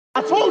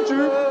I told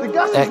you the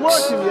gas is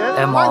working,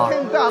 yeah? Man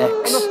came down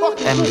on the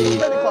fucking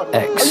credit card.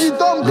 Are you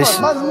dumb,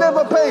 cunt? Man's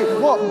never paid.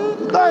 What?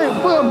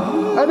 Damn,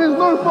 boom. And there's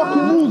no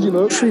fucking rules, you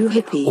know? True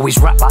hippie. Always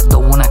rap back,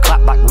 don't wanna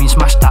clap back. We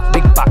smash that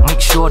big back. Make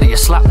sure that you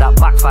slap that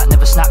back fat.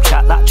 Never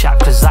Snapchat that chat,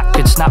 cause that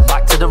could snap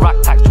back to the rack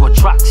tax to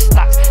attract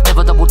stacks.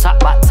 Never double tap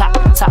back, tap,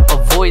 tap.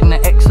 Avoiding the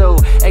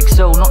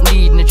XO, not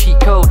needing a cheat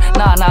code.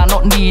 Nah,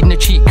 not needing a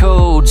cheat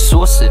code.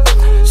 Sauce it,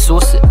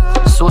 sauce it,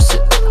 sauce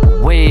it.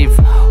 Wave,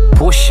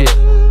 push it,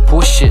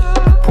 push it,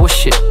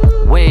 push it.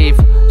 Wave,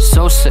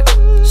 so sick,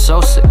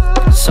 so sick,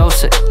 so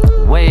sick.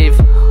 Wave,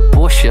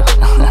 push it.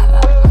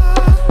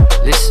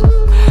 Listen,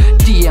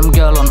 DM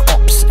girl on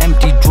ops,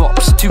 empty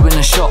drops, 2 in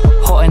a shot,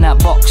 hot in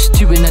that box,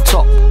 2 in the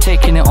top,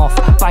 taking it off,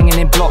 banging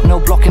in block,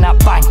 no blocking that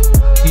bang.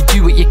 You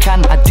do what you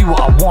can, I do what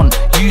I want.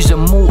 Use a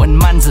Morton,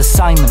 man's a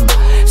Simon.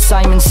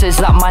 Simon says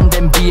that man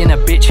then being a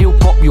bitch, he'll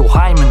pop your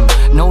hymen.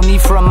 No need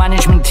for a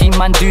management team,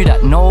 man do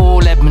that, no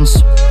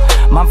Ledmans.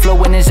 Man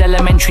flow in his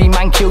elementary,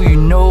 man kill you,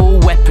 no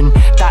weapon.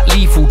 That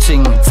lethal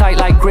ting, tight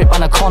like grip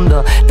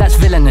anaconda. That's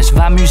villainous,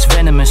 Vamu's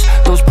venomous.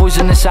 Those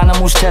poisonous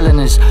animals telling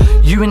us.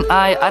 You and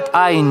I'd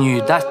eyeing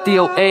you. That's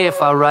DOA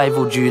if I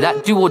rivaled you.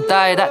 That do or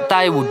die, that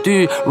die will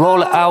do.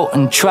 Roll it out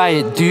and try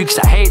it, dude. Cause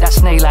I hate that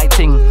snake like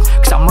ting.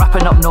 Cause I'm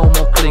wrapping up no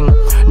more cling.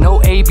 No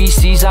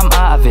ABCs, I'm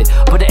out of it.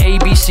 Put the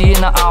ABC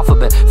in the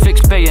alphabet.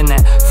 Fixed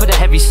bayonet for the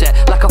heavy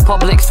set. Like a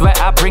public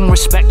threat, I bring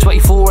respect.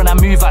 24 and I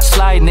move, I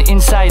slide in the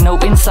inside. No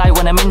insight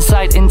when I'm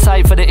inside. In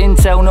tight for the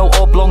intel, no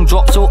oblong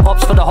drops or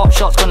ops for the hot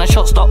shots. Gonna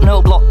shot stop,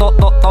 no block, dot,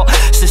 dot, dot.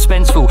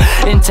 Suspenseful,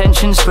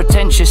 intentions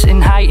pretentious,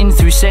 enlightened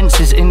through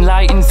senses,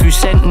 enlightened through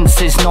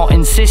sentences. Not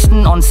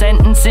insistent on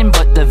sentencing,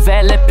 but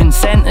developing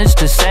centers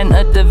to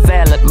center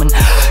development.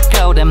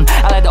 Girl them,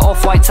 I like the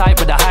off-white type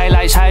with the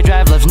highlights. High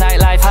drive, loves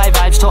nightlife, high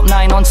vibes, top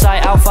 9 on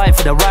site. I'll fight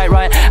for the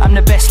right. I'm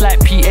the best like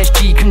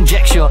PSG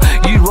conjecture.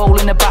 You roll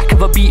in the back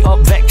of a beat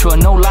up vector,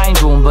 no line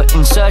drawn, but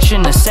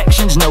insertion of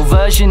sections, no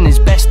version is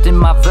best in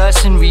my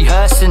verse and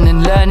rehearsing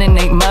and learning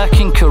ain't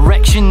murking,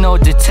 correction or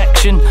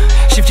detection.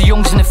 Shifty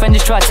youngs and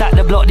offenders try to attack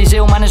the block. These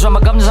ill manners run my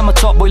governors, I'm a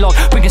top boy log.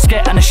 Bring a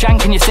sket and a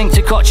shank and you think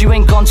to cotch. You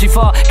ain't gone too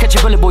far, catch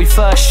a bullet boy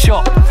first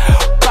shot.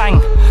 Bang,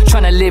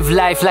 trying to live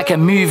life like a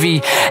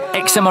movie.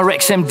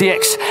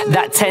 XMRXMDX,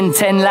 that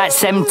 1010 like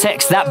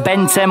Semtex. That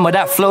Ben 10 with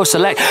that flow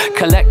select.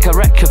 Collect,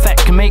 correct,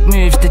 effect, can make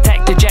moves.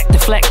 Detect, eject,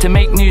 deflect to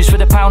make news. For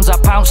the pounds I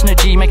pounce on a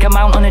G, make a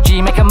mount on a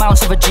G, make a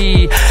mounce of a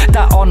G.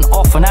 That on,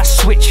 off and I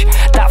switch.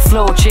 That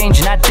flow change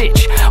and I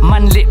ditch.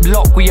 Man lip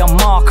lock, we a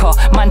marker.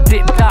 Man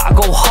dip that, I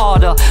go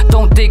harder.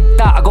 Don't dig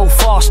that, I go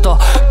faster.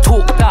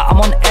 Talk that, I'm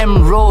on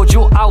M road.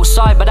 You're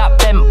outside by that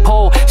bent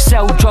pole.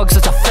 Sell drugs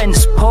as a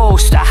fence